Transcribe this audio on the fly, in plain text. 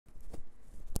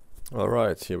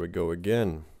Alright, here we go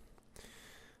again.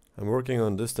 I'm working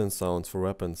on distance sounds for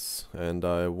weapons, and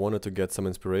I wanted to get some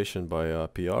inspiration by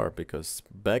PR, because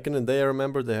back in the day I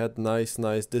remember they had nice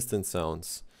distance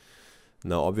sounds.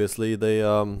 Now obviously they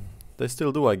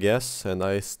still do, I guess, and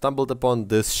I stumbled upon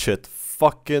this shit.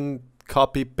 Fucking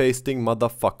copy pasting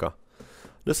motherfucker.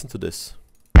 Listen to this.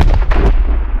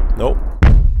 Nope.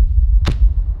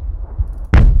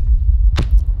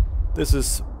 This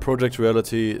is Project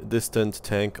Reality Distant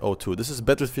Tank 02. This is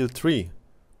Battlefield 3.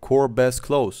 Core Bass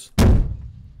Close.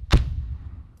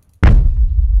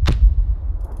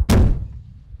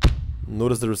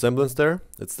 Notice the resemblance there?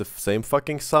 It's the same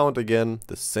fucking sound again.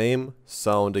 The same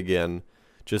sound again.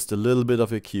 Just a little bit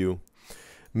of EQ.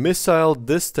 Missile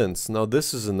Distance. Now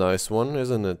this is a nice one,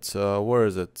 isn't it? Where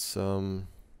is it?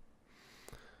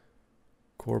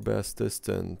 Core Bass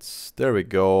Distance. There we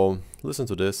go. Listen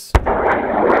to this.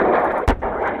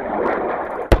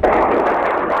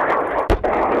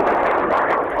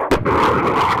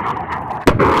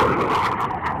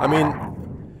 I mean,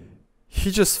 he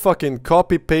just fucking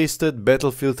copy-pasted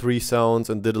Battlefield 3 sounds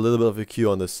and did a little bit of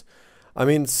EQ on this. I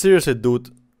mean, seriously, dude,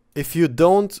 if you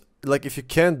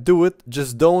can't do it,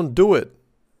 just don't do it.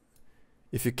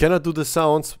 If you cannot do the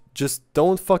sounds, just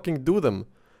don't fucking do them.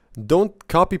 Don't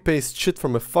copy-paste shit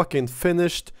from a fucking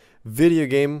finished video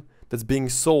game that's being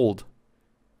sold.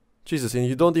 Jesus, and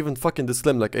you don't even fucking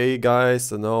disclaim like, hey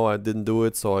guys, no, I didn't do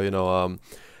it, so,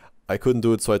 I couldn't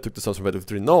do it, so I took the sounds from Battlefield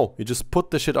 3. No, you just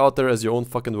put the shit out there as your own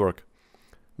fucking work.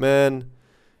 Man,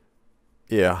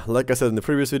 yeah, like I said in the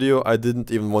previous video, I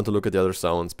didn't even want to look at the other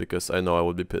sounds because I know I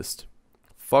would be pissed.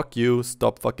 Fuck you,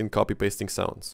 stop fucking copy-pasting sounds.